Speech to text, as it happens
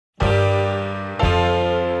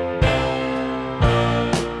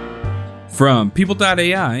From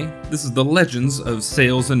People.ai, this is the Legends of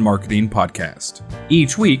Sales and Marketing podcast.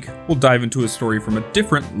 Each week, we'll dive into a story from a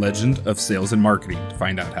different legend of sales and marketing to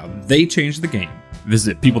find out how they changed the game.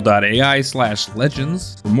 Visit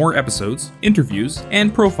People.ai/legends for more episodes, interviews,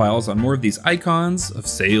 and profiles on more of these icons of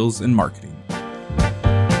sales and marketing.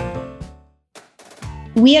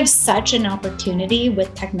 We have such an opportunity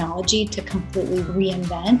with technology to completely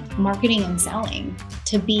reinvent marketing and selling,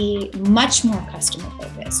 to be much more customer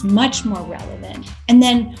focused, much more relevant. And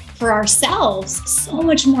then for ourselves, so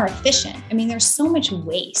much more efficient. I mean, there's so much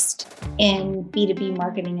waste in B2B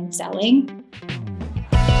marketing and selling.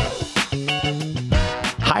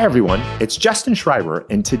 Hi, everyone. It's Justin Schreiber,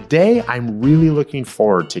 and today I'm really looking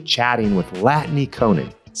forward to chatting with Latany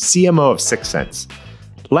Conan, CMO of 6sense.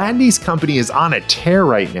 Latany's company is on a tear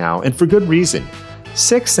right now, and for good reason.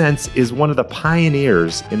 6sense is one of the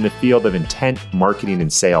pioneers in the field of intent marketing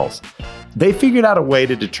and sales. They figured out a way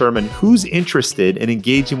to determine who's interested in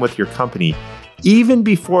engaging with your company even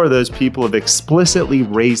before those people have explicitly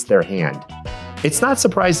raised their hand. It's not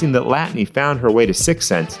surprising that Latany found her way to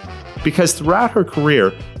 6sense because throughout her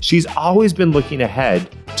career, she's always been looking ahead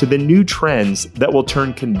to the new trends that will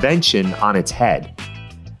turn convention on its head.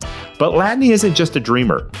 But Latany isn't just a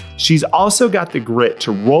dreamer. She's also got the grit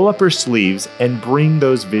to roll up her sleeves and bring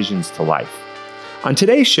those visions to life. On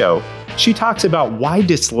today's show, she talks about why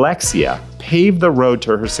dyslexia paved the road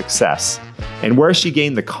to her success and where she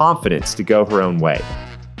gained the confidence to go her own way.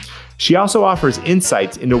 She also offers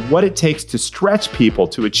insights into what it takes to stretch people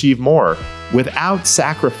to achieve more without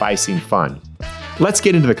sacrificing fun. Let's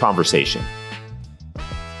get into the conversation.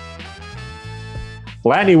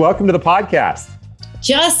 Latany, welcome to the podcast.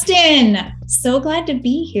 Justin, so glad to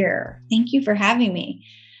be here. Thank you for having me.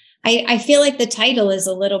 I feel like the title is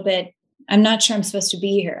a little bit, I'm not sure I'm supposed to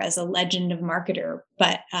be here as a legend of marketer,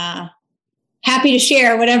 but happy to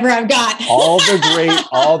share whatever I've got. all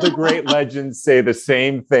the great legends say the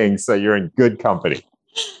same thing, so you're in good company.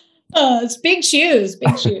 Oh, it's big shoes.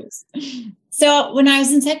 So when I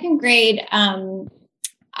was in second grade,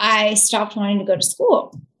 I stopped wanting to go to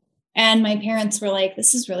school. And my parents were like,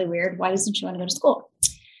 this is really weird. Why doesn't she want to go to school?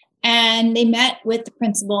 And they met with the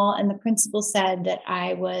principal, and the principal said that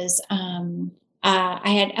I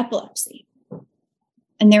had epilepsy.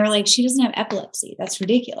 And they were like, she doesn't have epilepsy. That's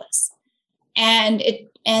ridiculous. And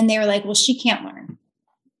they were like, well, she can't learn.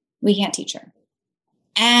 We can't teach her.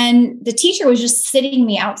 And the teacher was just sitting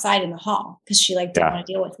me outside in the hall because she didn't want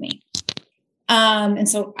to deal with me. And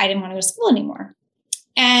so I didn't want to go to school anymore.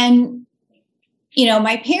 And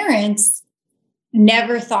my parents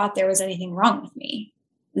never thought there was anything wrong with me.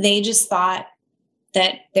 They just thought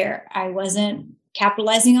that I wasn't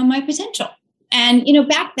capitalizing on my potential. And,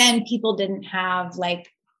 back then people didn't have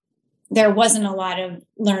there wasn't a lot of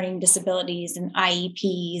learning disabilities and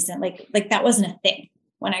IEPs and like that wasn't a thing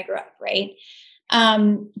when I grew up. Right.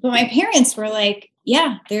 But my parents were like,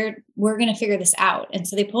 yeah, we're going to figure this out. And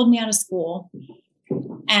so they pulled me out of school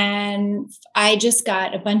and I just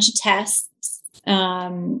got a bunch of tests.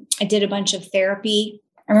 I did a bunch of therapy.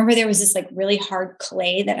 I remember there was this really hard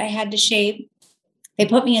clay that I had to shape. They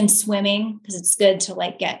put me in swimming because it's good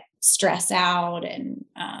to get stress out. And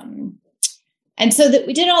so that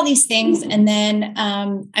we did all these things. And then,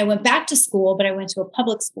 I went back to school, but I went to a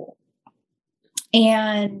public school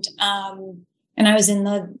and I was in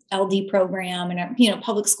the LD program and,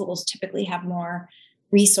 public schools typically have more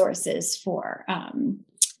resources for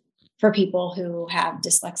people who have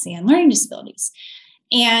dyslexia and learning disabilities.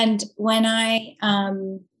 And when I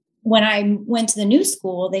went to the new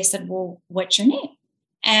school, they said, well, what's your name?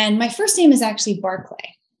 And my first name is actually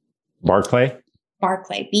Barclay. Barclay,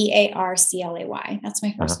 Barclay. That's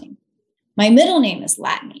my first name. My middle name is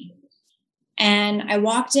Latany. And I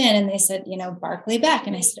walked in and they said, Barclay Beck.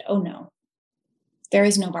 And I said, oh no, there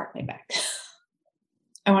is no Barclay Beck.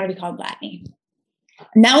 I want to be called Latany.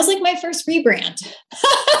 And that was my first rebrand.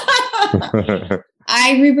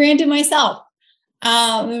 I rebranded myself.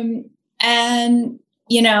 I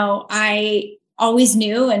always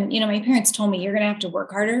knew, and, my parents told me, you're going to have to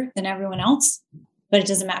work harder than everyone else, but it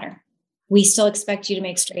doesn't matter. We still expect you to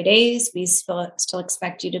make straight A's. We still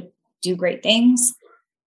expect you to do great things.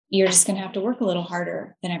 You're just going to have to work a little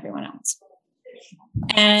harder than everyone else.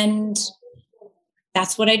 And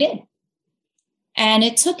that's what I did. And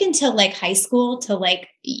it took until high school to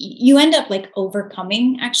you end up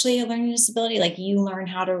overcoming actually a learning disability. You learn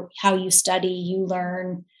how you study, you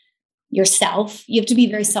learn yourself. You have to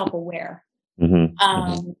be very self-aware.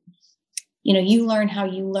 Mm-hmm. You learn how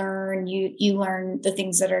you learn, you learn the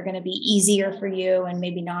things that are going to be easier for you and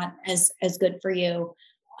maybe not as good for you.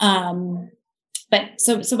 But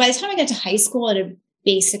so by the time I got to high school, it had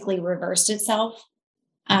basically reversed itself.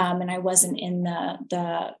 And I wasn't in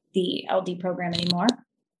the LD program anymore,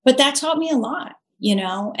 but that taught me a lot, you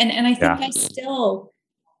know, and I think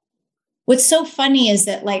what's so funny is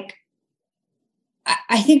that like,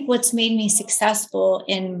 I think what's made me successful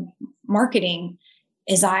in marketing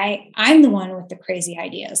is I'm the one with the crazy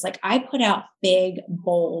ideas. Like I put out big,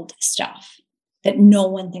 bold stuff that no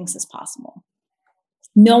one thinks is possible.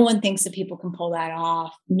 No one thinks that people can pull that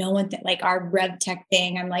off. No one like our Rev Tech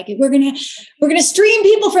thing. I'm like, we're gonna stream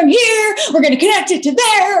people from here. We're gonna connect it to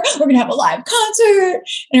there. We're gonna have a live concert.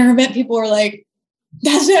 And our event people were like,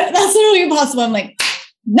 that's literally impossible. I'm like,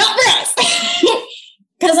 not for us.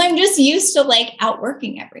 Because I'm just used to like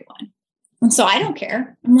outworking everyone. And so I don't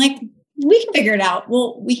care. I'm like, we can figure it out.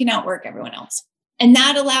 Well, we can outwork everyone else. And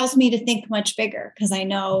that allows me to think much bigger because I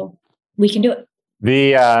know we can do it.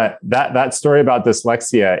 That story about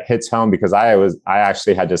dyslexia hits home because I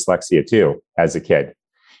actually had dyslexia too as a kid.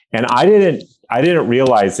 And I didn't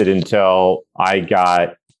realize it until I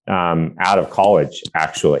got out of college,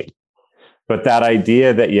 actually. But that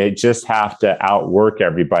idea that you just have to outwork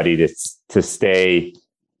everybody to stay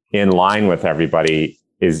in line with everybody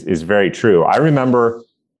is very true.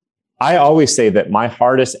 I always say that my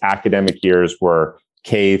hardest academic years were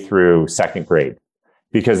K through second grade,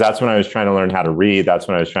 because that's when I was trying to learn how to read. That's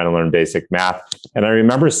when I was trying to learn basic math. And I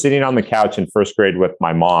remember sitting on the couch in first grade with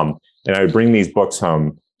my mom, and I would bring these books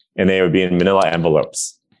home and they would be in manila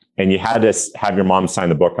envelopes. And you had to have your mom sign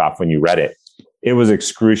the book off when you read it. It was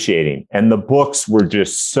excruciating. And the books were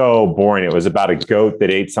just so boring. It was about a goat that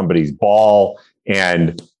ate somebody's ball,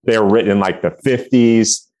 and they were written in like the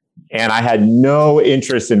 50s. And I had no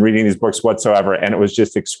interest in reading these books whatsoever. And it was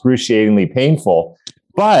just excruciatingly painful.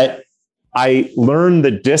 But I learned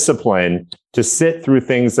the discipline to sit through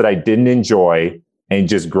things that I didn't enjoy and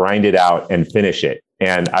just grind it out and finish it.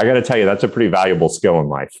 And I got to tell you, that's a pretty valuable skill in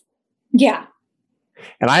life. Yeah.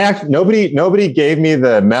 And nobody gave me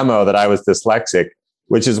the memo that I was dyslexic,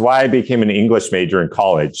 which is why I became an English major in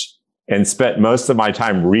college and spent most of my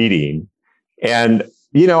time reading. And,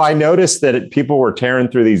 you know, I noticed that people were tearing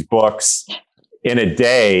through these books in a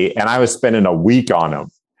day, and I was spending a week on them.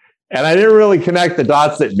 And I didn't really connect the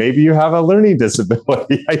dots that maybe you have a learning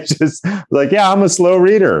disability. I just like, yeah, I'm a slow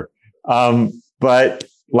reader. But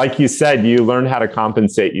like you said, you learn how to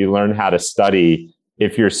compensate. You learn how to study.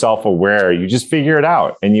 If you're self-aware, you just figure it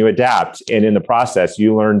out and you adapt. And in the process,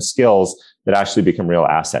 you learn skills that actually become real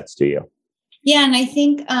assets to you. Yeah. And I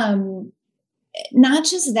think not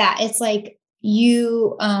just that, it's like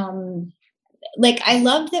you, like, I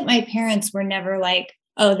love that my parents were never like,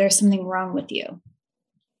 oh, there's something wrong with you.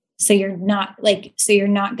 So you're not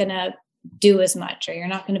going to do as much, or you're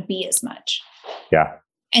not going to be as much. Yeah.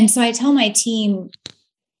 And so I tell my team,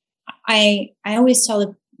 I always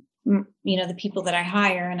tell the people that I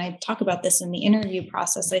hire, and I talk about this in the interview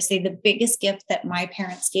process. I say the biggest gift that my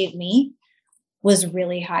parents gave me was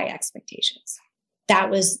really high expectations.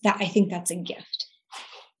 I think that's a gift.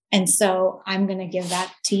 And so I'm going to give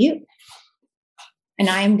that to you. And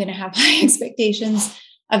I'm going to have high expectations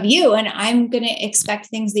of you. And I'm going to expect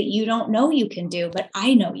things that you don't know you can do, but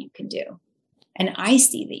I know you can do. And I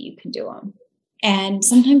see that you can do them. And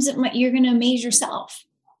sometimes you're going to amaze yourself,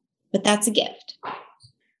 but that's a gift.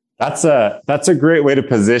 That's a great way to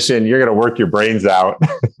position. You're going to work your brains out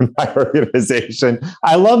in my organization.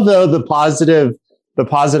 I love though the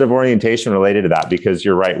positive orientation related to that, because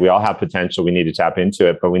you're right. We all have potential. We need to tap into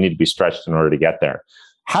it, but we need to be stretched in order to get there.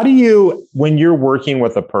 How do you, when you're working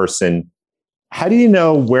with a person, how do you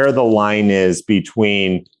know where the line is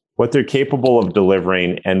between what they're capable of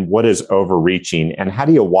delivering and what is overreaching? And how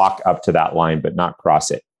do you walk up to that line but not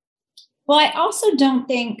cross it? Well, I also don't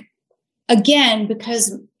think, again,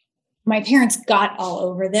 because my parents got all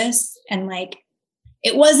over this, and like,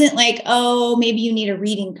 it wasn't like, oh, maybe you need a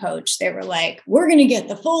reading coach. They were like, we're going to get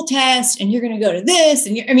the full test and you're going to go to this.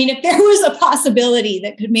 And if there was a possibility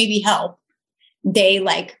that could maybe help, they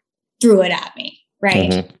like threw it at me. Right.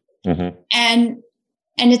 Mm-hmm. Mm-hmm. And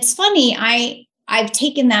it's funny. I've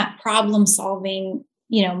taken that problem solving,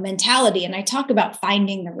 mentality, and I talk about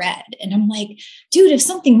finding the red, and I'm like, dude, if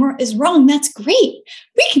something is wrong, that's great.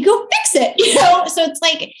 We can go fix it. So it's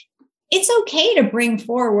like, it's okay to bring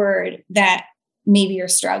forward that maybe you're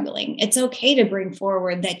struggling. It's okay to bring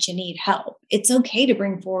forward that you need help. It's okay to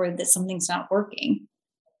bring forward that something's not working,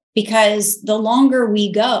 because the longer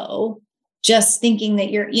we go just thinking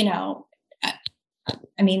that you're,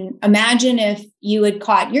 imagine if you had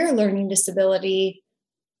caught your learning disability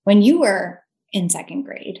when you were in second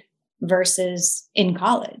grade versus in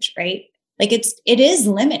college, right? Like it is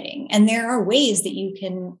limiting, and there are ways that you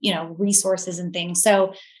can, resources and things.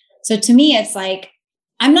 So to me, it's like,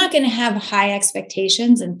 I'm not going to have high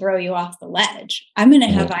expectations and throw you off the ledge. I'm going to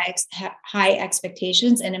have high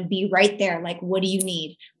expectations and be right there. Like, what do you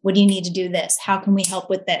need? What do you need to do this? How can we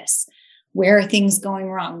help with this? Where are things going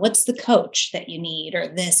wrong? What's the coach that you need, or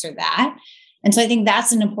this or that? And so I think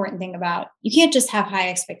that's an important thing about, you can't just have high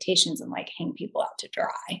expectations and like hang people out to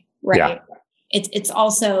dry, right? Yeah. It's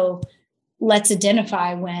also, let's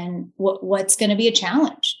identify what's going to be a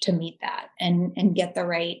challenge to meet that and get the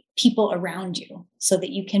right people around you so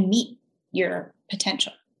that you can meet your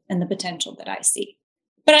potential and the potential that I see.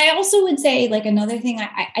 But I also would say, like, another thing,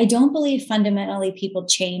 I don't believe fundamentally people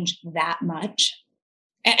change that much.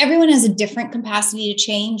 Everyone has a different capacity to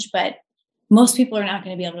change, but most people are not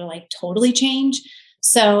going to be able to like totally change.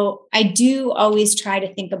 So I do always try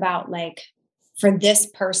to think about, like, for this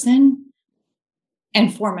person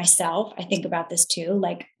and for myself, I think about this too.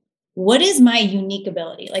 Like, what is my unique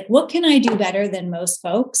ability? Like, what can I do better than most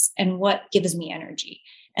folks, and what gives me energy?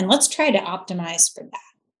 And let's try to optimize for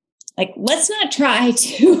that. Like, let's not try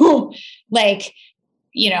to like,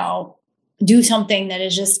 do something that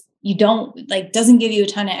is just, you don't like, doesn't give you a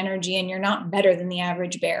ton of energy and you're not better than the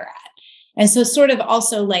average bear at. And so sort of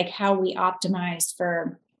also like how we optimize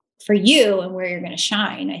for you and where you're going to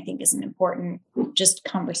shine, I think is an important just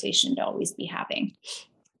conversation to always be having.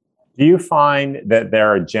 Do you find that there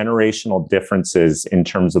are generational differences in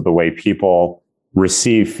terms of the way people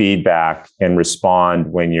receive feedback and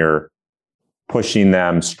respond when you're pushing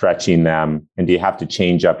them, stretching them? And do you have to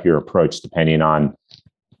change up your approach depending on,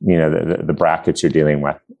 the brackets you're dealing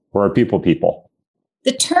with? Or are people?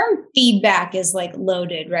 The term feedback is like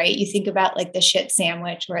loaded, right? You think about like the shit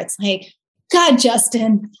sandwich where it's like, God,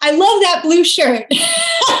 Justin, I love that blue shirt.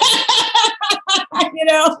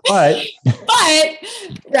 But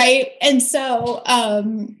right. And so,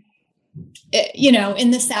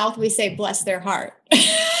 in the South, we say, bless their heart.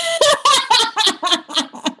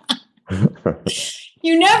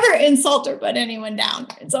 You never insult or put anyone down.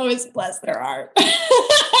 It's always bless their heart.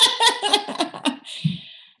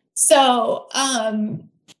 So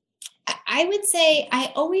I would say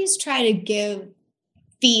I always try to give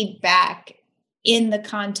feedback in the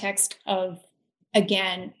context of,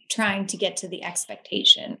 again, trying to get to the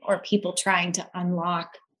expectation, or people trying to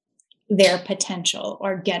unlock their potential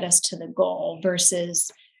or get us to the goal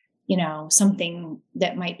versus, something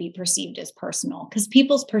that might be perceived as personal, because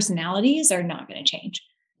people's personalities are not going to change.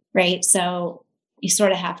 Right. So you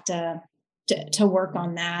sort of have to work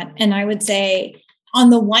on that. And I would say, on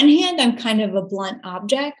the one hand, I'm kind of a blunt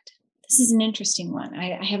object. This is an interesting one.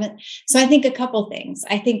 So I think a couple things.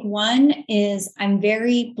 I think one is I'm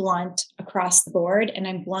very blunt across the board, and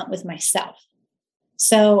I'm blunt with myself.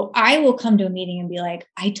 So I will come to a meeting and be like,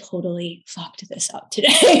 I totally fucked this up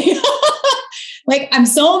today. Like, I'm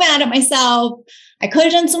so mad at myself. I could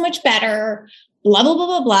have done so much better, blah, blah, blah,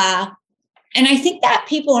 blah, blah. And I think that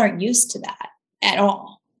people aren't used to that at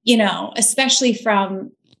all, especially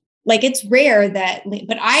from, like, it's rare that,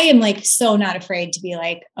 but I am like so not afraid to be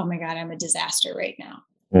like, oh my God, I'm a disaster right now.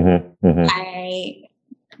 Mm-hmm, mm-hmm. I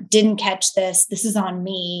didn't catch this. This is on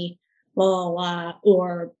me, blah, blah,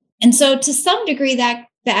 blah. And so to some degree that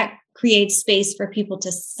creates space for people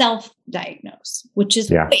to self-diagnose, which is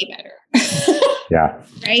way better. Yeah.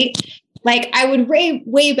 Right. Like, I would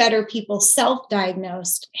way better people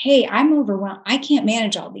self-diagnosed. Hey, I'm overwhelmed. I can't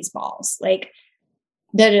manage all these balls. Like,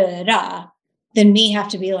 than me have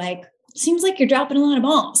to be like, seems like you're dropping a lot of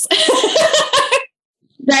balls.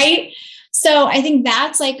 Right. So I think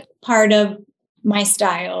that's like part of my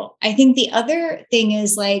style. I think the other thing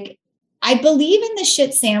is, like, I believe in the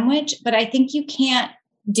shit sandwich, but I think you can't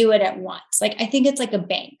do it at once. Like, I think it's like a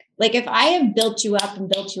bank. Like, if I have built you up and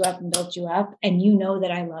built you up and built you up, and you know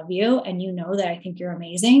that I love you and you know that I think you're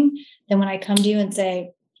amazing, then when I come to you and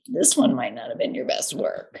say, this one might not have been your best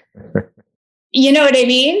work. You know what I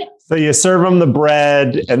mean? So you serve them the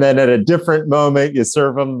bread, and then at a different moment, you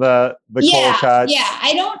serve them the cold cuts. Yeah.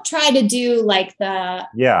 I don't try to do like the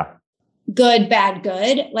good, bad,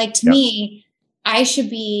 good. Like, to me, I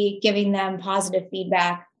should be giving them positive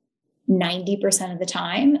feedback 90% of the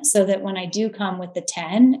time, so that when I do come with the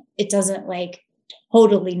 10, it doesn't like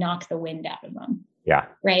totally knock the wind out of them. Yeah.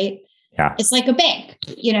 Right. Yeah. It's like a bank,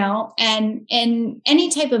 and any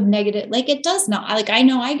type of negative, like, it does not, like, I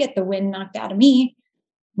know I get the wind knocked out of me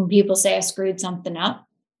when people say I screwed something up,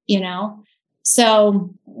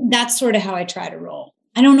 so that's sort of how I try to roll.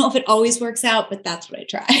 I don't know if it always works out, but that's what I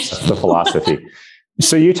try. That's the philosophy.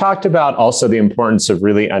 So you talked about also the importance of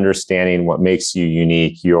really understanding what makes you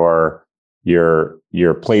unique, your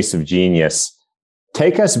place of genius.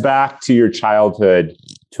 Take us back to your childhood,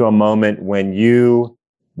 to a moment when you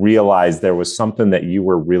realize there was something that you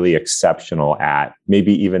were really exceptional at,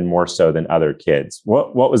 maybe even more so than other kids?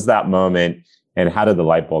 What was that moment, and how did the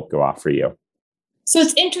light bulb go off for you? So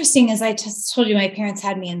it's interesting, as I just told you, my parents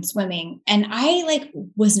had me in swimming, and I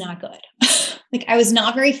was not good. I was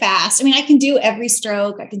not very fast. I mean, I can do every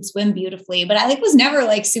stroke. I can swim beautifully, but I was never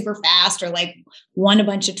super fast or won a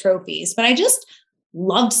bunch of trophies, but I just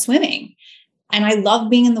loved swimming and I loved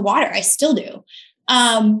being in the water. I still do.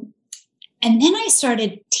 And then I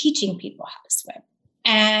started teaching people how to swim.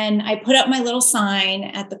 And I put up my little sign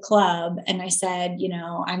at the club and I said,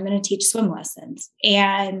 I'm going to teach swim lessons.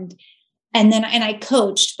 And I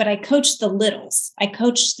coached, but I coached the littles. I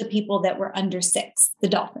coached the people that were under 6, the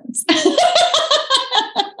dolphins.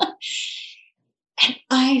 And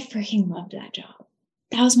I freaking loved that job.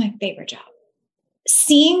 That was my favorite job.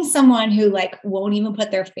 Seeing someone who won't even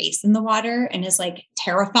put their face in the water and is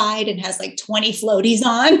terrified and has 20 floaties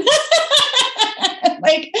on,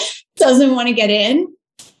 doesn't want to get in,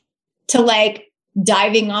 to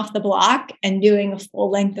diving off the block and doing a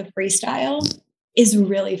full length of freestyle is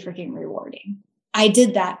really freaking rewarding. I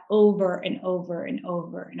did that over and over and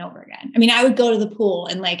over and over again. I mean, I would go to the pool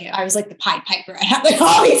and I was the Pied Piper. I had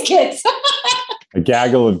all these kids. A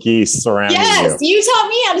gaggle of geese surrounding you. Yes, you taught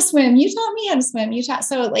me how to swim. You taught me how to swim.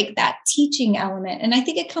 So that teaching element. And I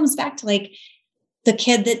think it comes back to the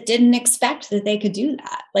kid that didn't expect that they could do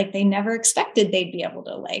that. They never expected they'd be able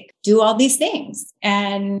to do all these things.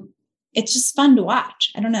 And it's just fun to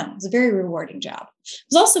watch. I don't know. It was a very rewarding job. It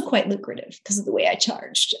was also quite lucrative because of the way I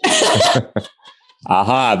charged.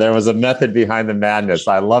 Aha, there was a method behind the madness.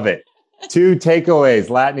 I love it. 2 takeaways.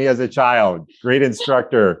 Latany as a child, great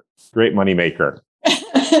instructor, great moneymaker.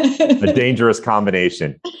 A dangerous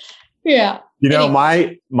combination. Yeah.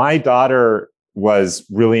 My daughter was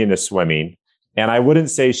really into swimming, and I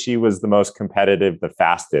wouldn't say she was the most competitive, the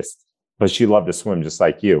fastest, but she loved to swim just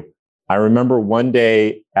like you. I remember one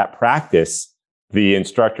day at practice, the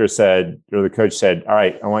instructor said, or the coach said, all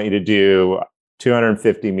right, I want you to do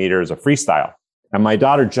 250 meters of freestyle. And my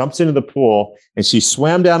daughter jumps into the pool and she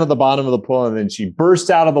swam down to the bottom of the pool and then she burst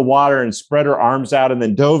out of the water and spread her arms out and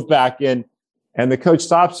then dove back in. And the coach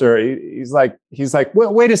stops her. He's like,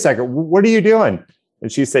 wait a second, what are you doing?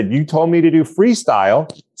 And she said, you told me to do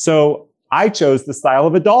freestyle. So I chose the style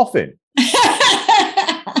of a dolphin.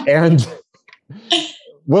 And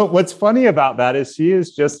what's funny about that is she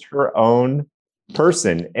is just her own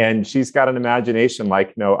person and she's got an imagination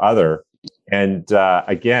like no other. And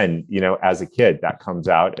again, as a kid, that comes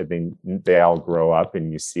out and then they all grow up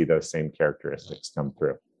and you see those same characteristics come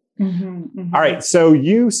through. Mm-hmm, mm-hmm. All right. So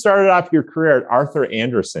you started off your career at Arthur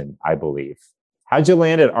Andersen, I believe. How'd you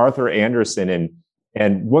land at Arthur Andersen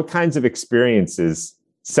and what kinds of experiences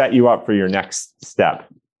set you up for your next step?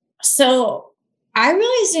 So I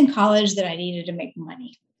realized in college that I needed to make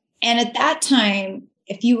money. And at that time,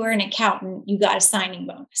 if you were an accountant, you got a signing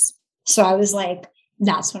bonus. So I was like,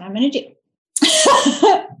 that's what I'm going to do.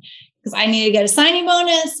 Because I need to get a signing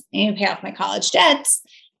bonus. I need to pay off my college debts.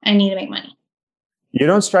 I need to make money. You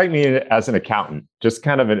don't strike me as an accountant, just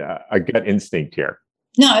kind of a gut instinct here.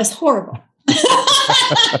 No, it's horrible. But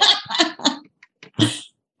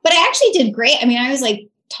I actually did great. I mean, I was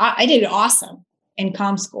I did awesome in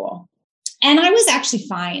comm school. And I was actually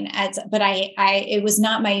fine but it was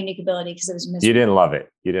not my unique ability because it was miserable. You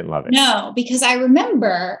didn't love it. No, because I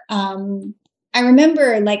remember one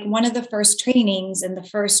of the first trainings and the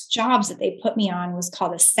first jobs that they put me on was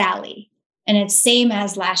called a Sally. And it's same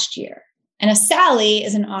as last year. And a Sally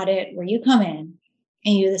is an audit where you come in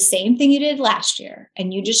and you do the same thing you did last year.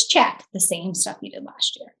 And you just check the same stuff you did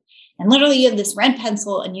last year. And literally you have this red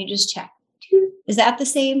pencil and you just check. Is that the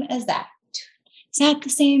same as that? Is that the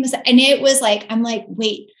same as that? And it was I'm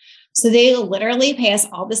wait, so they literally pay us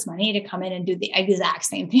all this money to come in and do the exact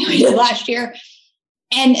same thing we did last year.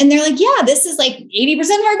 And they're like, yeah, this is 80%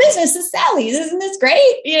 of our business is Sally's. Isn't this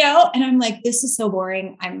great? And I'm like, this is so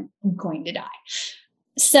boring. I'm going to die.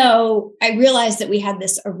 So I realized that we had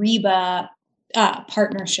this Ariba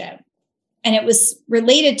partnership and it was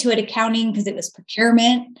related to accounting because it was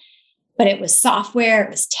procurement, but it was software,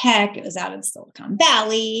 it was tech, it was out in Silicon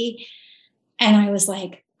Valley. And I was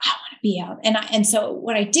like, I want to be out. And so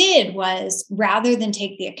what I did was rather than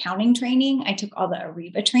take the accounting training, I took all the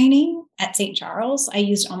Ariba training at St. Charles. I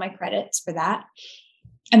used all my credits for that.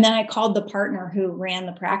 And then I called the partner who ran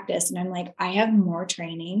the practice and I'm like, I have more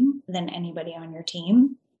training than anybody on your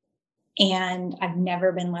team. And I've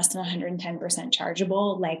never been less than 110%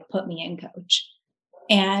 chargeable. Put me in, coach.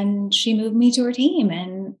 And she moved me to her team.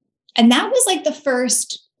 And that was the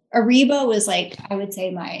first, Ariba was I would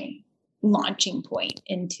say my launching point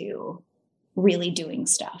into really doing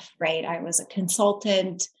stuff, right? I was a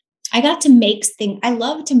consultant. I got to make things. I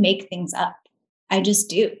love to make things up. I just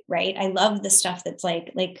do, right? I love the stuff that's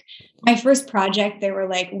like my first project, they were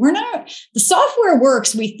like, the software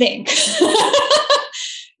works, we think.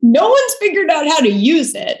 No one's figured out how to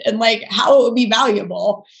use it and like how it would be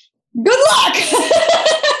valuable. Good luck.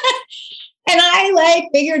 And I like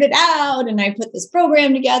figured it out and I put this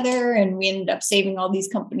program together and we ended up saving all these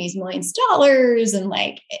companies millions of dollars. And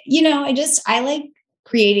like, I like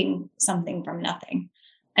creating something from nothing.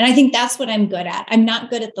 And I think that's what I'm good at. I'm not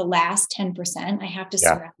good at the last 10%. I have to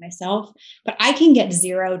surround myself, but I can get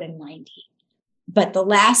 0 to 90. But the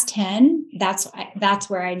last 10, that's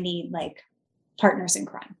where I need like partners in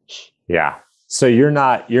crime. Yeah. So you're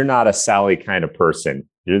not a Sally kind of person.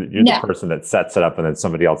 You're the person that sets it up and then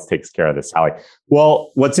somebody else takes care of the Sally.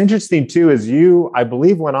 Well, what's interesting too is you, I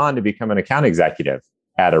believe, went on to become an account executive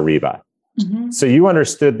at Ariba. Mm-hmm. So you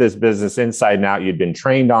understood this business inside and out. You'd been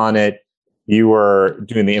trained on it. You were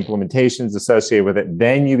doing the implementations associated with it.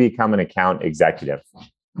 Then you become an account executive.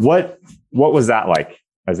 What was that like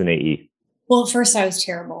as an AE? Well, at first I was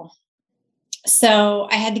terrible. So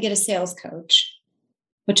I had to get a sales coach,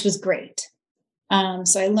 which was great.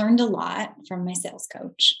 So I learned a lot from my sales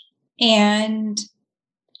coach. And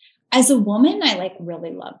as a woman, I like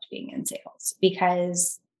really loved being in sales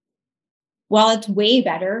because while it's way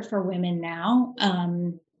better for women now,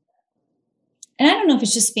 and I don't know if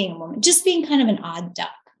it's just being a woman, just being kind of an odd duck,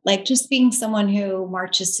 like just being someone who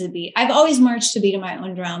marches to the beat. I've always marched to the beat of my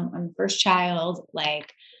own drum. I'm the first child.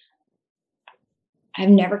 Like I've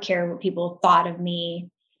never cared what people thought of me.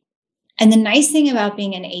 And the nice thing about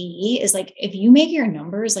being an AE is like, if you make your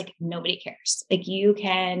numbers, like nobody cares. Like you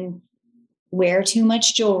can wear too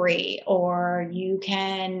much jewelry, or you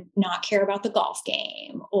can not care about the golf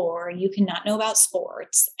game, or you can not know about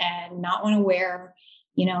sports and not want to wear,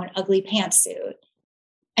 an ugly pantsuit.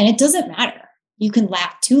 And it doesn't matter. You can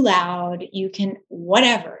laugh too loud. You can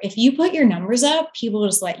whatever. If you put your numbers up, people will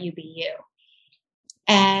just let you be you.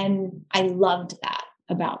 And I loved that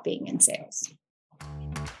about being in sales.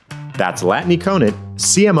 That's Latany Conant,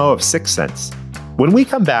 CMO of 6sense. When we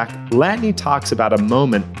come back, Latany talks about a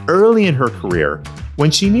moment early in her career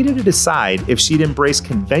when she needed to decide if she'd embrace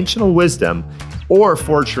conventional wisdom or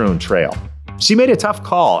forge her own trail. She made a tough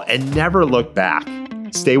call and never looked back.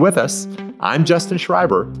 Stay with us. I'm Justin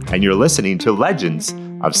Schreiber, and you're listening to Legends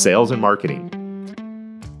of Sales and Marketing.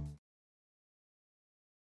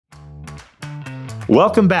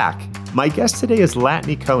 Welcome back. My guest today is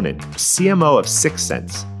Latany Conant, CMO of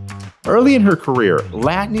 6sense. Early in her career,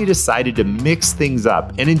 Latany decided to mix things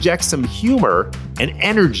up and inject some humor and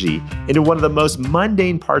energy into one of the most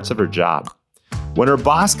mundane parts of her job. When her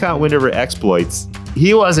boss caught wind of her exploits,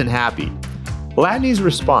 he wasn't happy. Latany's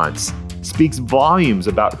response speaks volumes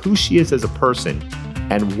about who she is as a person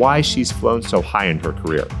and why she's flown so high in her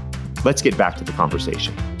career. Let's get back to the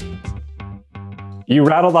conversation. You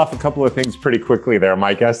rattled off a couple of things pretty quickly there.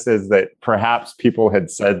 My guess is that perhaps people had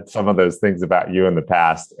said some of those things about you in the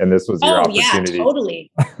past, and this was your opportunity. Yeah,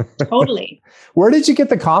 totally. Totally. Where did you get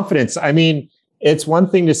the confidence? I mean, it's one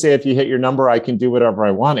thing to say, if you hit your number, I can do whatever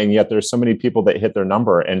I want. And yet there's so many people that hit their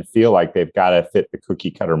number and feel like they've got to fit the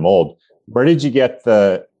cookie cutter mold. Where did you get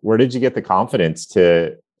the confidence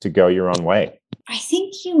to go your own way? I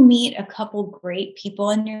think you meet a couple great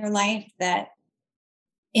people in your life that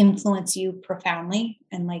influence you profoundly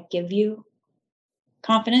and like give you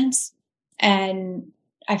confidence. And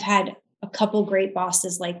I've had a couple great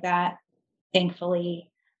bosses like that. Thankfully,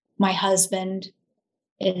 my husband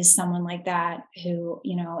is someone like that who,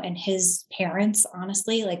 and his parents,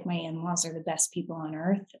 honestly, like my in-laws are the best people on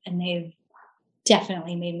earth. And they've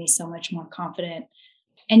definitely made me so much more confident.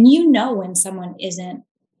 And when someone isn't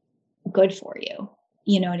good for you,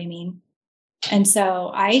 you know what I mean? And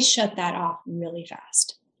so I shut that off really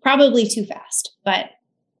fast, probably too fast, but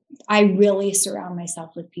I really surround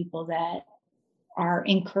myself with people that are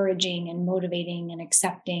encouraging and motivating and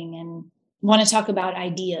accepting and want to talk about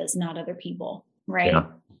ideas, not other people, right? Yeah.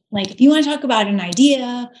 Like if you want to talk about an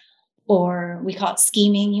idea, or we call it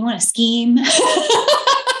scheming, you want to scheme,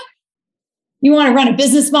 you want to run a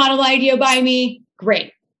business model idea by me,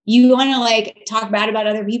 great. You want to like talk bad about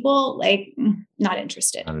other people, like not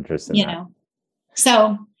interested. I'm interested in that.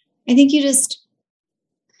 So I think you just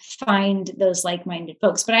find those like-minded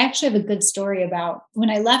folks. But I actually have a good story about when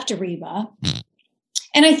I left Ariba.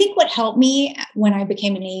 And I think what helped me when I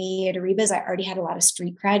became an AE at Ariba is I already had a lot of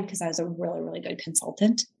street cred because I was a really, really good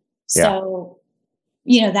consultant. So,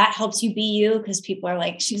 that helps you be you because people are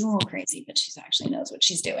like, she's a little crazy, but she actually knows what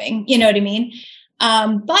she's doing. You know what I mean?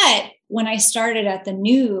 But when I started at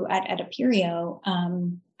Aperio,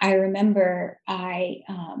 I remember I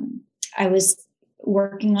was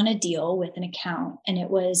working on a deal with an account, and it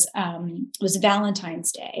was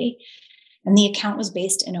Valentine's Day, and the account was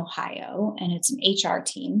based in Ohio, and it's an HR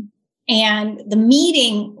team. And the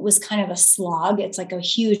meeting was kind of a slog. It's like a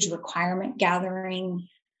huge requirement gathering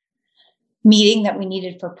meeting that we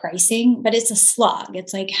needed for pricing, but it's a slog.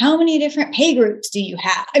 It's like, how many different pay groups do you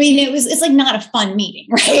have? I mean, it's like not a fun meeting,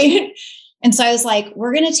 right? And so I was like,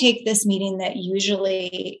 we're going to take this meeting that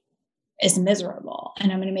usually is miserable,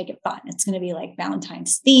 and I'm going to make it fun. It's going to be like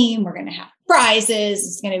Valentine's theme. We're going to have prizes.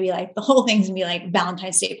 It's going to be like, the whole thing's going to be like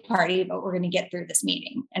Valentine's Day party, but we're going to get through this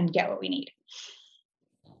meeting and get what we need.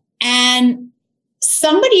 And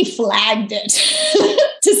somebody flagged it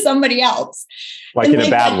to somebody else. Like in a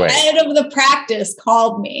bad way. The head of the practice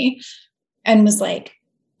called me and was like,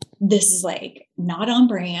 this is like not on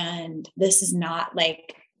brand. This is not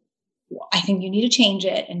like, I think you need to change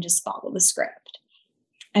it and just follow the script.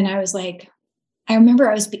 And I was like, I remember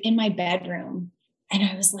I was in my bedroom and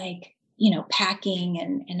I was like, packing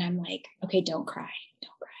and I'm like, okay, don't cry.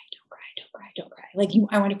 Like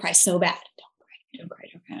I want to cry so bad. Don't cry.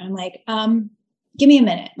 And I'm like, give me a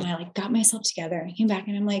minute. And I like got myself together. I came back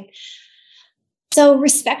and I'm like, so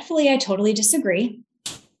respectfully, I totally disagree.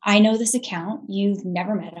 I know this account. You've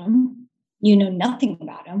never met them. You know nothing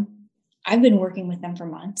about them. I've been working with them for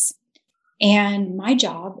months. And my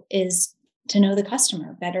job is to know the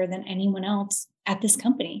customer better than anyone else at this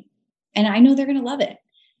company. And I know they're going to love it.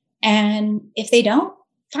 And if they don't,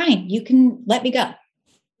 fine, you can let me go.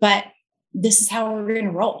 But this is how we're going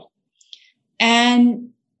to roll. And,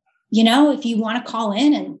 if you want to call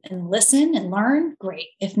in and listen and learn, great.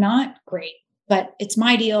 If not, great. But it's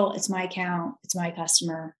my deal. It's my account. It's my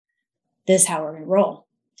customer. This is how we're going to roll.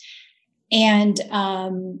 And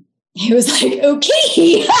he was like,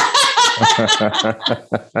 okay.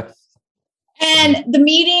 And the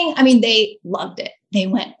meeting, they loved it. They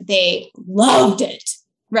loved it.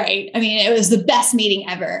 Right. It was the best meeting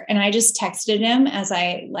ever. And I just texted him as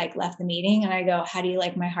I left the meeting and I go, how do you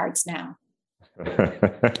like my hearts now?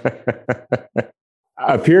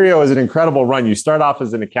 Aperio is an incredible run. You start off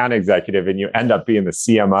as an account executive and you end up being the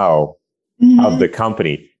CMO of the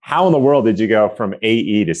company. How in the world did you go from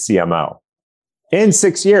AE to CMO in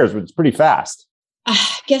 6 years, which is pretty fast? I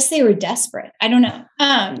guess they were desperate. I don't know.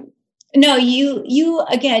 No, you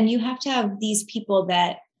have to have these people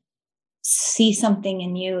that see something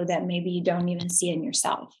in you that maybe you don't even see in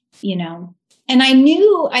yourself, And I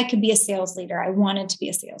knew I could be a sales leader. I wanted to be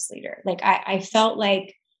a sales leader. I felt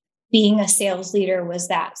like being a sales leader was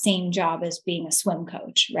that same job as being a swim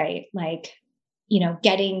coach, right?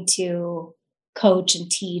 Getting to coach and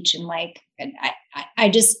teach and I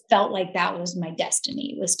just felt like that was my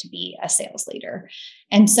destiny, was to be a sales leader.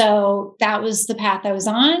 And so that was the path I was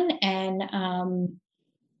on. And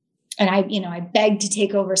I begged to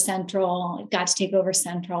take over Central. I got to take over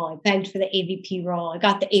Central. I begged for the AVP role. I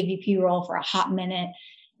got the AVP role for a hot minute.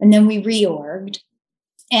 And then we reorged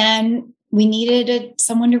and we needed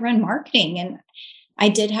someone to run marketing. And I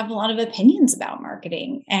did have a lot of opinions about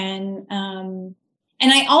marketing. And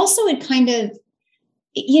I also had kind of,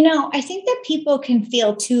 I think that people can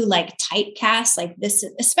feel too typecast like this,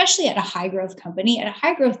 especially at a high growth company. At a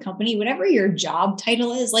high growth company, whatever your job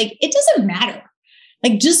title is, it doesn't matter.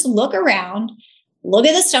 Just look around, look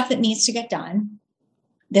at the stuff that needs to get done,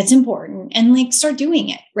 that's important, and start doing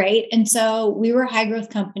it, right? And so we were a high growth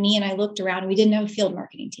company, and I looked around, and we didn't have a field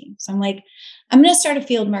marketing team. So I'm like, I'm going to start a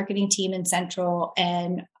field marketing team in Central,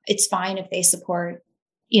 and it's fine if they support,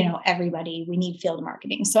 everybody. We need field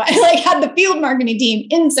marketing. So I had the field marketing team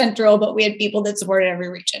in Central, but we had people that supported every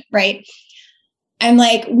region, right? I'm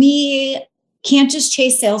like, we can't just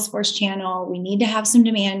chase Salesforce channel. We need to have some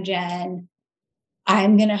demand gen.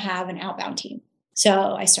 I'm going to have an outbound team.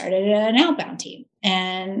 So I started an outbound team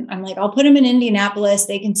and I'm like, I'll put them in Indianapolis.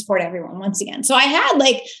 They can support everyone once again. So I had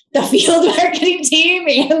the field marketing team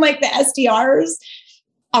and the SDRs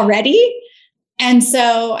already. And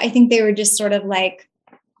so I think they were just sort of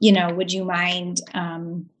would you mind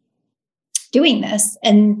doing this?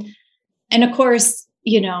 And of course,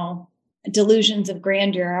 delusions of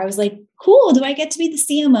grandeur. I was like, cool. Do I get to be the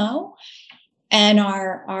CMO? And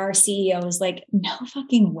our CEO was like, no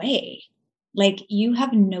fucking way. You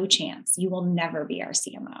have no chance. You will never be our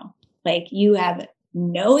CMO. You have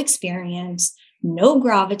no experience, no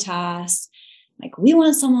gravitas. We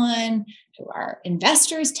want someone who our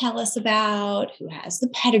investors tell us about, who has the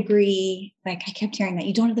pedigree. I kept hearing that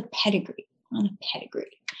you don't have the pedigree. I want the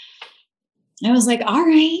pedigree. I was like, all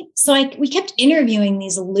right. So we kept interviewing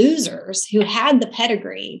these losers who had the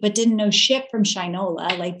pedigree, but didn't know shit from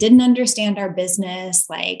Shinola, didn't understand our business.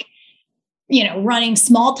 running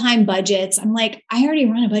small time budgets. I'm like, I already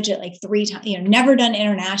run a budget like 3 times, never done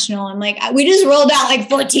international. I'm like, we just rolled out like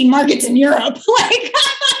 14 markets in Europe. Like,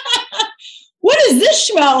 what does this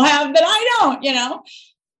schmo have that I don't,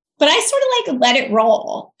 But I sort of like let it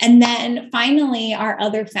roll. And then finally our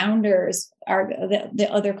other founders, the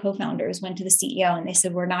other co-founders went to the CEO and they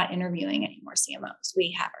said, we're not interviewing any more CMOs.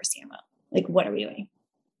 We have our CMO. Like, what are we doing?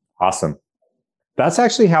 Awesome. That's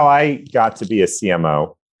actually how I got to be a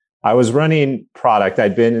CMO. I was running product.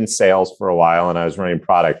 I'd been in sales for a while and I was running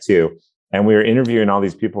product too. And we were interviewing all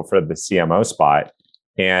these people for the CMO spot.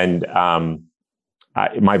 And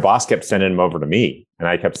my boss kept sending them over to me. And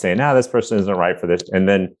I kept saying, this person isn't right for this. And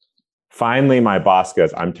then finally, my boss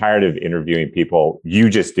goes, I'm tired of interviewing people. You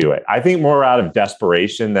just do it. I think more out of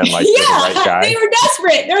desperation than like the right guy. They were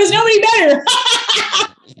desperate. There was nobody better.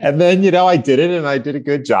 And then, I did it and I did a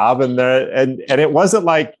good job. And it wasn't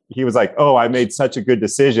like he was like, oh, I made such a good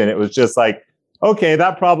decision. It was just like, okay,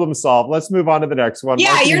 that problem solved. Let's move on to the next one.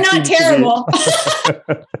 Yeah, you're not terrible.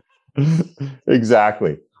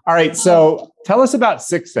 Exactly. All right. So tell us about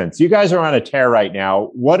 6sense. You guys are on a tear right now.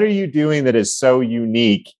 What are you doing that is so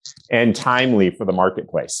unique and timely for the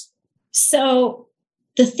marketplace? So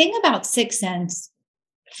the thing about 6sense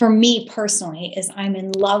for me personally is I'm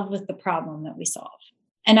in love with the problem that we solve.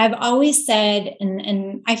 And I've always said,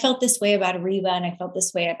 and I felt this way about Ariba and I felt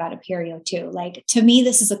this way about Apereo too. Like, to me,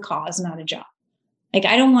 this is a cause, not a job. Like,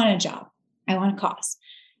 I don't want a job. I want a cause.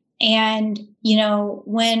 And,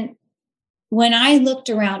 when I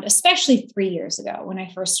looked around, especially 3 years ago, when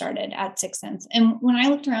I first started at 6sense, and when I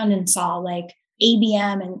looked around and saw like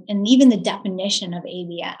ABM and even the definition of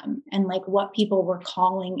ABM and like what people were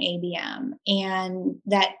calling ABM, and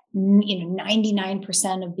that,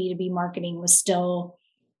 99% of B2B marketing was still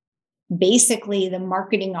basically the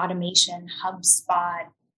marketing automation HubSpot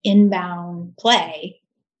inbound play,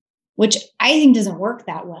 which I think doesn't work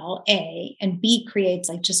that well, A, and B, creates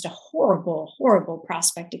like just a horrible, horrible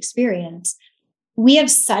prospect experience. We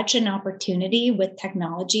have such an opportunity with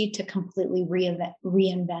technology to completely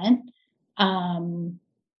reinvent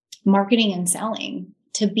marketing and selling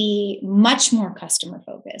to be much more customer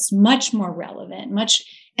focused, much more relevant,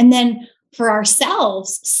 and then for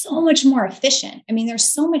ourselves, so much more efficient. I mean,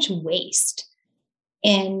 there's so much waste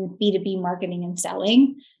in B2B marketing and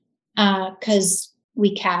selling because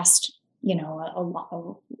we cast,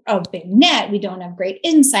 a big net. We don't have great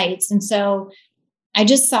insights. And so I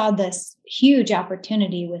just saw this huge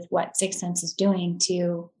opportunity with what 6sense is doing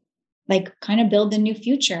to like kind of build the new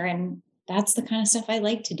future. And that's the kind of stuff I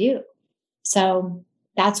like to do. So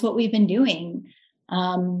that's what we've been doing.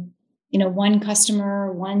 One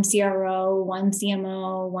customer, one CRO, one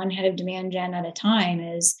CMO, one head of demand gen at a time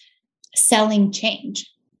is selling change.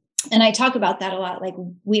 And I talk about that a lot. Like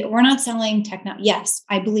we're not selling technology. Yes,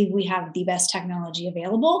 I believe we have the best technology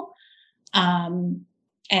available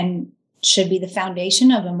and should be the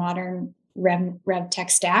foundation of a modern rev tech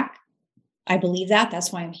stack. I believe that.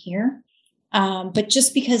 That's why I'm here. But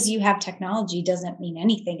just because you have technology doesn't mean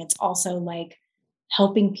anything. It's also like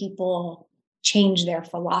helping people change their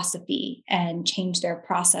philosophy and change their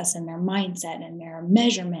process and their mindset and their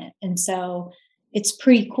measurement. And so it's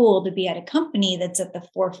pretty cool to be at a company that's at the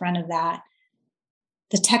forefront of that.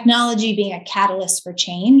 The technology being a catalyst for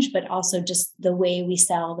change, but also just the way we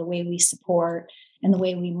sell, the way we support, and the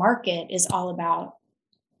way we market is all about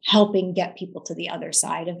helping get people to the other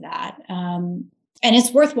side of that. And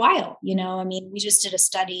it's worthwhile, we just did a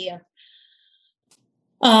study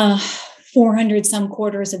of 400 some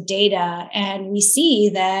quarters of data. And we see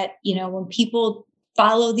that, when people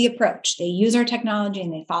follow the approach, they use our technology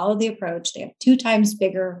and they follow the approach, they have 2 times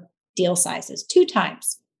bigger deal sizes, 2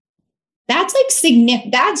 times. That's like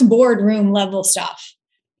significant. That's boardroom level stuff.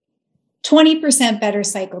 20% better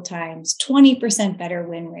cycle times, 20% better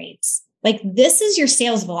win rates. Like, this is your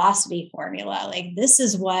sales velocity formula. Like, this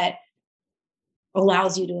is what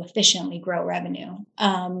allows you to efficiently grow revenue.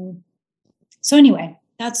 So anyway,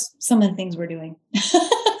 that's some of the things we're doing.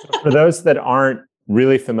 For those that aren't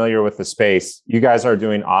really familiar with the space, you guys are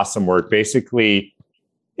doing awesome work. Basically,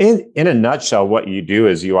 in a nutshell, what you do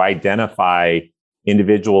is you identify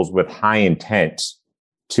individuals with high intent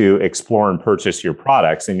to explore and purchase your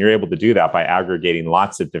products. And you're able to do that by aggregating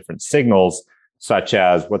lots of different signals, such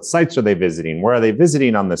as what sites are they visiting? Where are they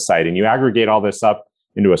visiting on the site? And you aggregate all this up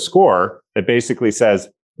into a score that basically says,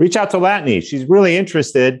 reach out to Latany. She's really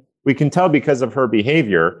interested. We can tell because of her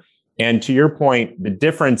behavior. And to your point, the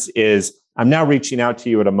difference is I'm now reaching out to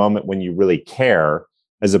you at a moment when you really care,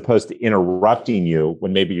 as opposed to interrupting you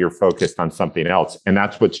when maybe you're focused on something else. And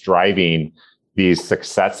that's what's driving these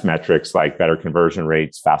success metrics like better conversion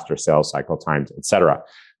rates, faster sales cycle times, et cetera.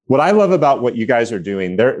 What I love about what you guys are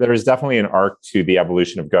doing, there is definitely an arc to the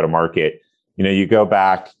evolution of go-to-market. You go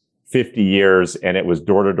back 50 years and it was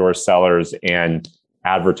door-to-door sellers and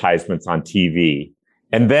advertisements on TV.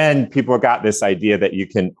 And then people got this idea that you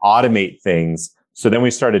can automate things. So then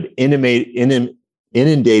we started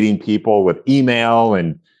inundating people with email,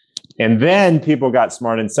 and then people got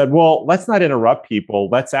smart and said, well, let's not interrupt people.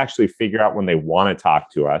 Let's actually figure out when they want to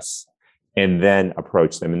talk to us and then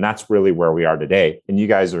approach them. And that's really where we are today. And you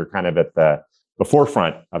guys are kind of at the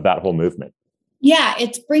forefront of that whole movement. Yeah,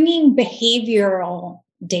 it's bringing behavioral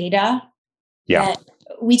data. Yeah.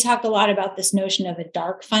 We talk a lot about this notion of a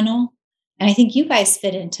dark funnel. And I think you guys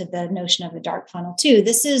fit into the notion of a dark funnel too.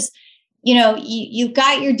 This is, you've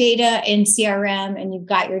got your data in CRM and you've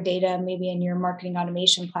got your data maybe in your marketing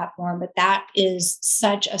automation platform, but that is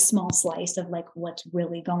such a small slice of like what's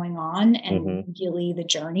really going on and really the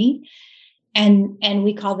journey. And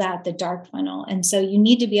we call that the dark funnel. And so you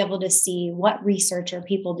need to be able to see what research are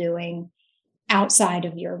people doing outside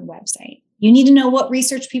of your website. You need to know what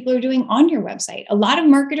research people are doing on your website. A lot of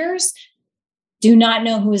marketers do not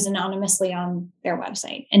know who is anonymously on their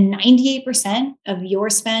website. And 98% of your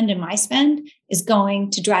spend and my spend is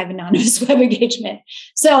going to drive anonymous web engagement.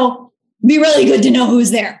 So it'd be really good to know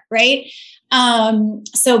who's there, right?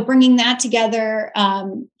 So bringing that together,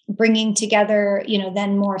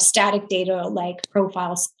 then more static data like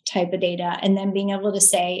profiles type of data, and then being able to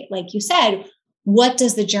say, like you said, what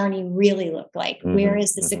does the journey really look like? Where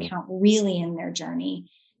is this account really in their journey?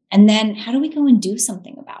 And then how do we go and do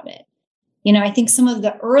something about it? I think some of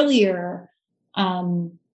the earlier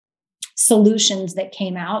solutions that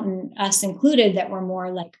came out, and us included, that were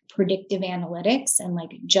more like predictive analytics and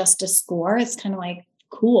like just a score, it's kind of like,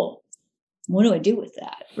 cool. What do I do with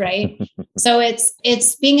that? Right. So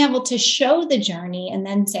it's being able to show the journey and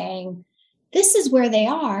then saying, this is where they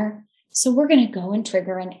are. So we're going to go and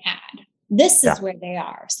trigger an ad. This is where they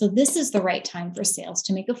are. So this is the right time for sales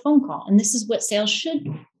to make a phone call. And this is what sales should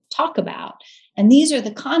talk about. And these are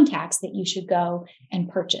the contacts that you should go and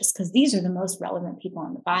purchase, because these are the most relevant people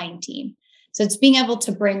on the buying team. So it's being able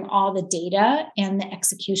to bring all the data and the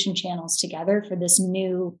execution channels together for this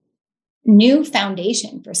new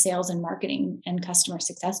foundation for sales and marketing and customer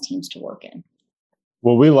success teams to work in.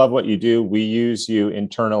 Well, we love what you do. We use you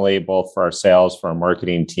internally, both for our sales, for our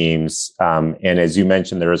marketing teams. And as you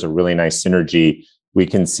mentioned, there is a really nice synergy. We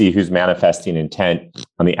can see who's manifesting intent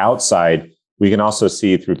on the outside. We can also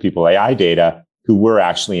see through People AI data who we're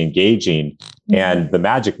actually engaging. And the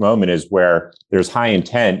magic moment is where there's high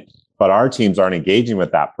intent, but our teams aren't engaging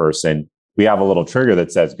with that person. We have a little trigger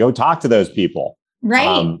that says, go talk to those people.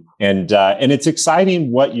 Right. And it's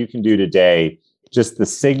exciting what you can do today, just the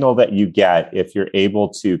signal that you get if you're able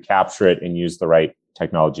to capture it and use the right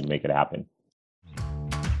technology to make it happen.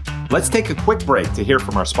 Let's take a quick break to hear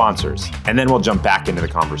from our sponsors, and then we'll jump back into the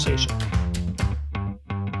conversation.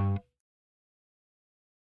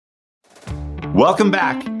 Welcome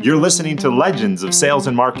back. You're listening to Legends of Sales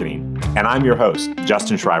and Marketing, and I'm your host,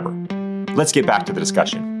 Justin Schreiber. Let's get back to the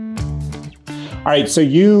discussion. All right, so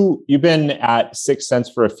you've been at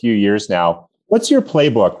 6sense for a few years now. What's your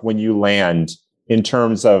playbook when you land in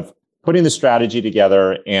terms of putting the strategy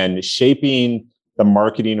together and shaping the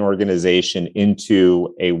marketing organization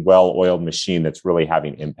into a well-oiled machine that's really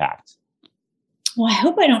having impact? Well, I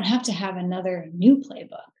hope I don't have to have another new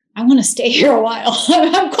playbook. I want to stay here a while.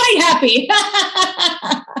 I'm quite happy.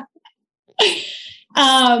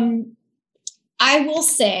 I will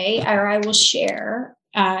say, or I will share,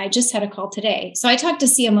 I just had a call today. So I talk to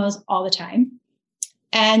CMOs all the time.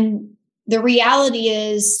 And the reality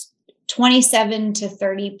is 27 to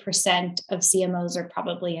 30% of CMOs are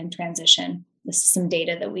probably in transition. This is some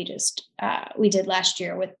data that we did last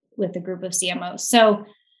year with a group of CMOs. So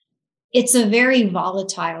it's a very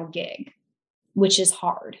volatile gig, which is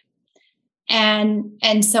hard.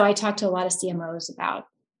 And so I talked to a lot of CMOs about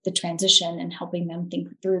the transition and helping them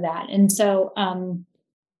think through that. And so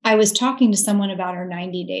I was talking to someone about our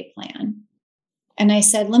 90-day plan. And I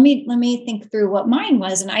said, let me think through what mine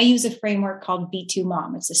was. And I use a framework called V2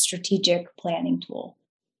 MOM. It's a strategic planning tool.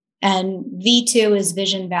 And V2 is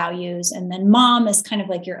vision, values. And then MOM is kind of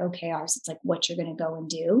like your OKRs. It's like what you're going to go and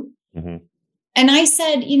do. Mm-hmm. And I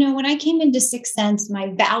said, when I came into 6sense,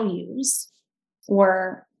 my values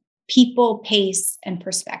were people, pace, and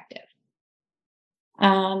perspective.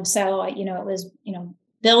 So, it was,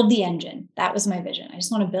 build the engine. That was my vision. I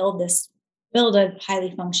just want to build a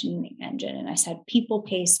highly functioning engine. And I said, people,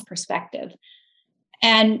 pace, perspective.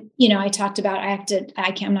 And, I talked about,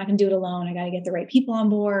 I'm not going to do it alone. I got to get the right people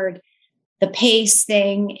on board. The pace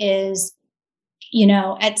thing is,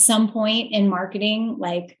 at some point in marketing,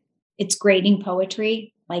 like it's grading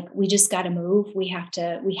poetry. Like, we just got to move. We have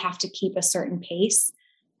to keep a certain pace.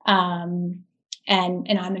 And I'm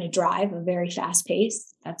going to drive a very fast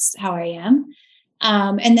pace. That's how I am.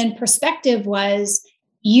 And then perspective was,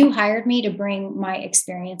 you hired me to bring my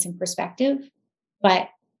experience and perspective, but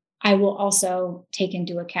I will also take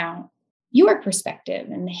into account your perspective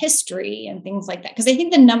and the history and things like that. Because I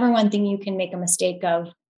think the number one thing you can make a mistake of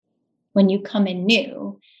when you come in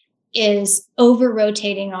new is over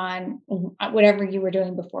rotating on whatever you were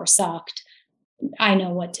doing before sucked. I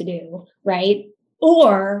know what to do, right?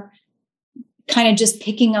 Or kind of just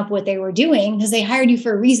picking up what they were doing because they hired you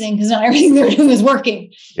for a reason, because not everything they were doing was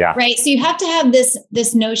working. Yeah. Right. So you have to have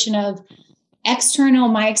this notion of external,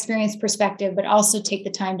 my experience perspective, but also take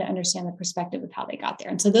the time to understand the perspective of how they got there.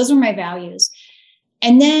 And so those are my values.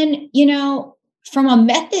 And then, from a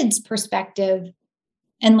methods perspective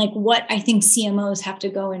and like what I think CMOs have to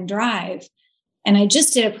go and drive. And I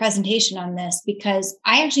just did a presentation on this because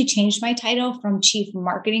I actually changed my title from Chief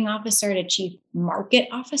Marketing Officer to Chief Market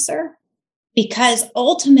Officer, because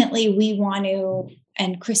ultimately we want to,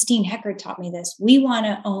 and Christine Hecker taught me this, we want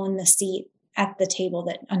to own the seat at the table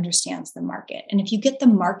that understands the market. And if you get the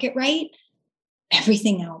market right,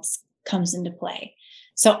 everything else comes into play.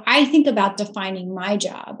 So I think about defining my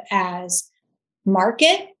job as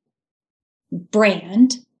market,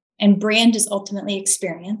 brand, and brand is ultimately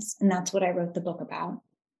experience. And that's what I wrote the book about,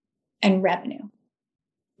 and revenue.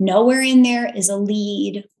 Nowhere in there is a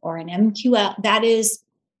lead or an MQL. That is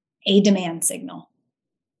a demand signal.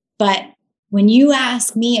 But when you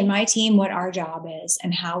ask me and my team what our job is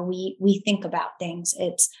and how we think about things,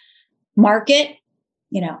 it's market,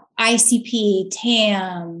 ICP,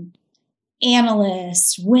 TAM,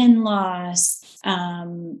 analysts, win-loss,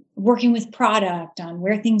 working with product on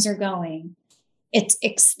where things are going. It's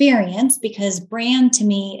experience, because brand to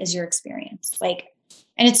me is your experience.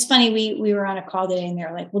 And it's funny, we were on a call today and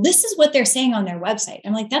they're like, well, this is what they're saying on their website.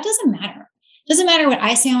 I'm like, that doesn't matter. Doesn't matter what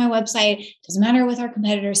I say on my website. Doesn't matter what our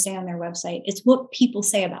competitors say on their website. It's what people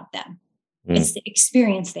say about them. It's the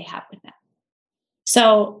experience they have with them.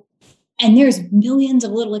 So, and there's millions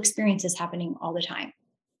of little experiences happening all the time.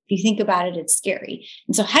 If you think about it, it's scary.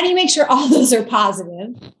 And so how do you make sure all those are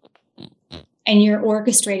positive and you're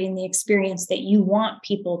orchestrating the experience that you want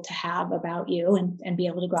people to have about you and be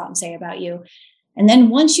able to go out and say about you? And then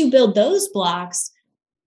once you build those blocks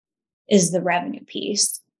is the revenue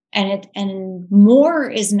piece. And more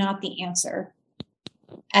is not the answer.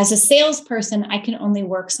 As a salesperson, I can only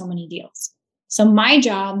work so many deals. So my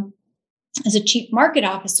job as a chief market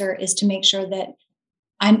officer is to make sure that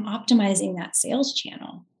I'm optimizing that sales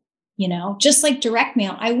channel. Just like direct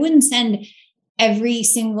mail, I wouldn't send every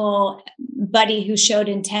single buddy who showed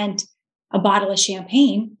intent a bottle of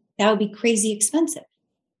champagne. That would be crazy expensive.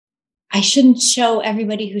 I shouldn't show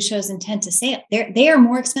everybody who shows intent to sale. They are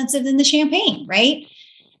more expensive than the champagne, right?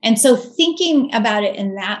 And so thinking about it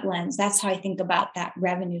in that lens, that's how I think about that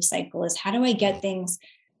revenue cycle, is how do I get things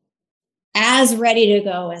as ready to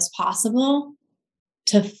go as possible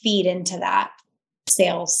to feed into that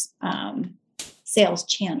sales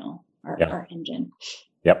channel or engine.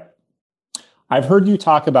 Yep. I've heard you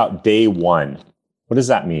talk about day one. What does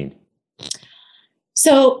that mean?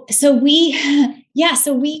 So we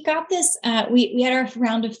got this, we had our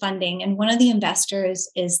round of funding, and one of the investors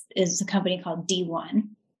is a company called D1.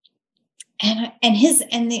 And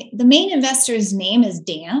the main investor's name is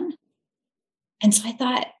Dan. And so I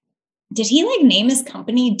thought, did he like name his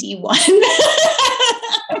company D1?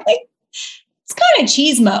 I'm like, it's kind of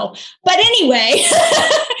cheesemo. But anyway,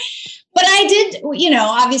 but I did,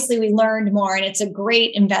 obviously we learned more, and it's a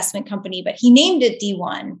great investment company, but he named it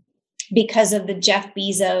D1 because of the Jeff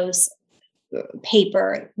Bezos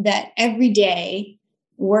paper that every day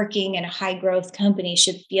working in a high growth company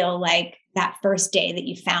should feel like that first day that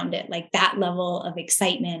you found it, like that level of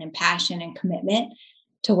excitement and passion and commitment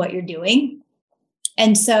to what you're doing.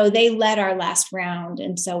 And so they led our last round.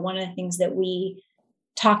 And so one of the things that we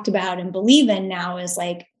talked about and believe in now is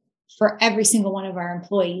like, for every single one of our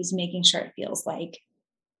employees, making sure it feels like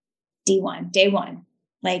D1, day one,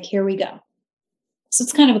 like, here we go. So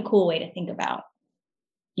it's kind of a cool way to think about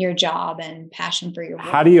your job and passion for your work.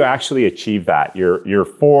 How do you actually achieve that? You're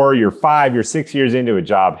 4, you're 5, you're 6 years into a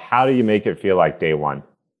job. How do you make it feel like day one?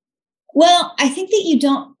 Well, I think that you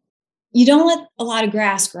don't let a lot of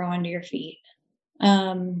grass grow under your feet.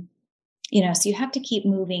 So you have to keep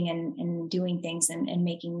moving and doing things and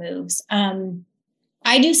making moves.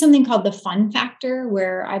 I do something called the fun factor,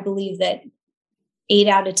 where I believe that 8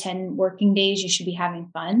 out of 10 working days, you should be having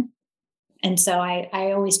fun. And so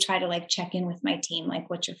I always try to like check in with my team, like,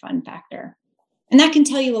 what's your fun factor? And that can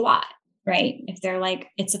tell you a lot. right? If they're like,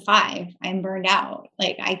 it's a 5, I'm burned out.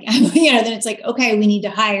 Like then it's like, okay, we need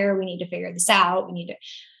to hire, we need to figure this out. We need to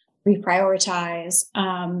reprioritize.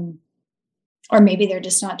 Or maybe they're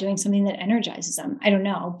just not doing something that energizes them. I don't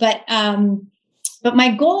know. But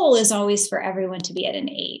my goal is always for everyone to be at an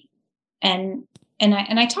 8. And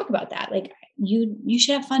I talk about that. Like you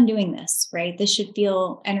should have fun doing this, right? This should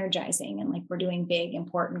feel energizing and like we're doing big,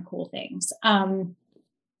 important, cool things.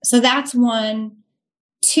 So that's 1.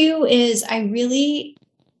 2 is I really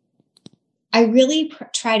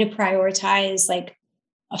try to prioritize like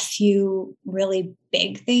a few really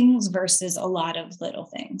big things versus a lot of little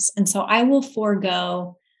things. And so I will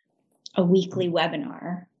forego a weekly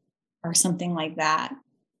webinar or something like that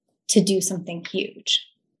to do something huge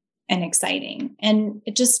and exciting. And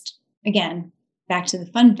it just, again, back to the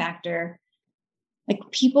fun factor, like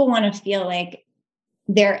people want to feel like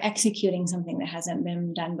they're executing something that hasn't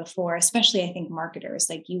been done before, especially I think marketers,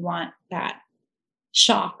 like you want that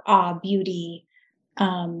shock, awe, beauty.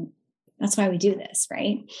 That's why we do this,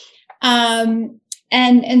 right? And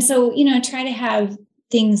so, try to have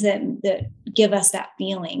things that give us that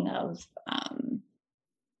feeling of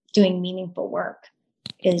doing meaningful work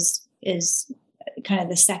is kind of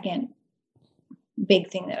the second big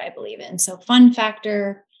thing that I believe in. So fun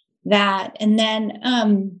factor, that, and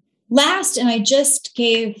then last, and I just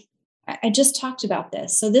talked about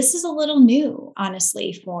this. So this is a little new,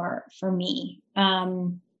 honestly, for me.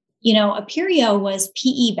 Aperio was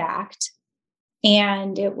PE backed,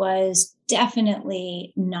 and it was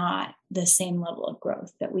definitely not the same level of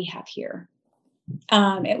growth that we have here.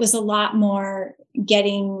 It was a lot more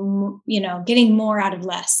getting more out of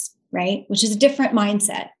less, right? Which is a different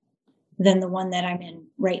mindset than the one that I'm in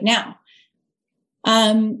right now.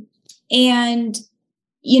 I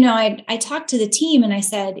talked to the team and I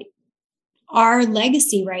said, our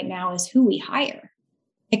legacy right now is who we hire.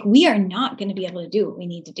 Like, we are not going to be able to do what we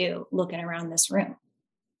need to do looking around this room.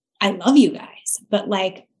 I love you guys, but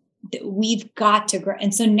like, we've got to grow.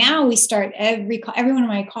 And so now we start every one of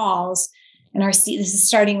my calls, and this is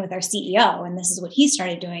starting with our CEO. And this is what he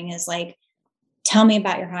started doing is like, tell me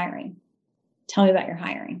about your hiring. Tell me about your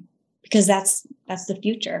hiring, because that's the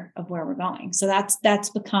future of where we're going. So that's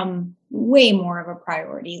become way more of a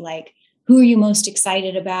priority. Like, who are you most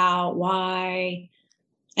excited about? Why?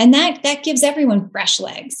 And that gives everyone fresh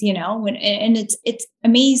legs, and it's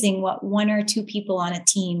amazing what 1 or 2 people on a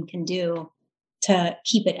team can do to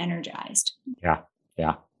keep it energized. Yeah.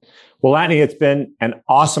 Well, Latny, it's been an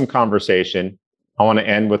awesome conversation. I want to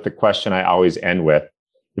end with the question I always end with.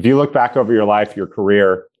 If you look back over your life, your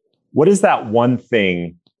career, what is that one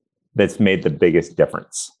thing that's made the biggest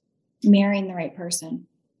difference? Marrying the right person.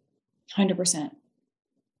 100%.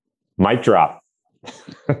 Mic drop.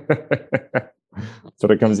 So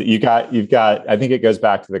it comes, you've got, I think it goes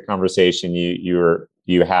back to the conversation you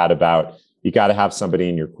had about, you got to have somebody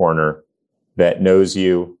in your corner that knows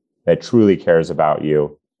you, that truly cares about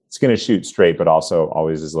you. It's going to shoot straight, but also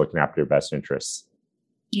always is looking after your best interests.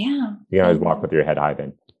 Yeah. You can always walk with your head high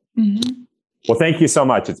then. Mm-hmm. Well, thank you so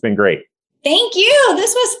much. It's been great. Thank you.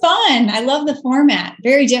 This was fun. I love the format.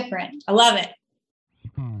 Very different. I love it.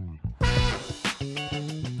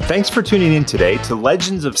 Thanks for tuning in today to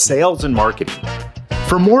Legends of Sales and Marketing.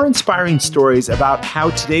 For more inspiring stories about how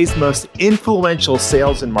today's most influential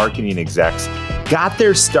sales and marketing execs got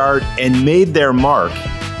their start and made their mark,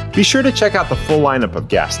 be sure to check out the full lineup of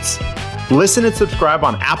guests. Listen and subscribe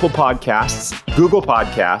on Apple Podcasts, Google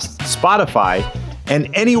Podcasts, Spotify, and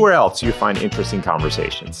anywhere else you find interesting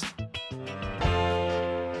conversations.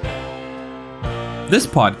 This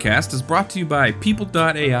podcast is brought to you by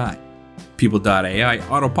People.ai. People.ai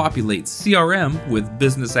auto-populates CRM with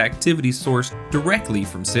business activity sourced directly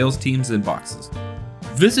from sales teams' inboxes.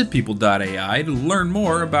 Visit People.ai to learn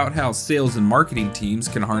more about how sales and marketing teams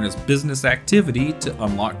can harness business activity to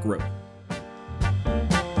unlock growth.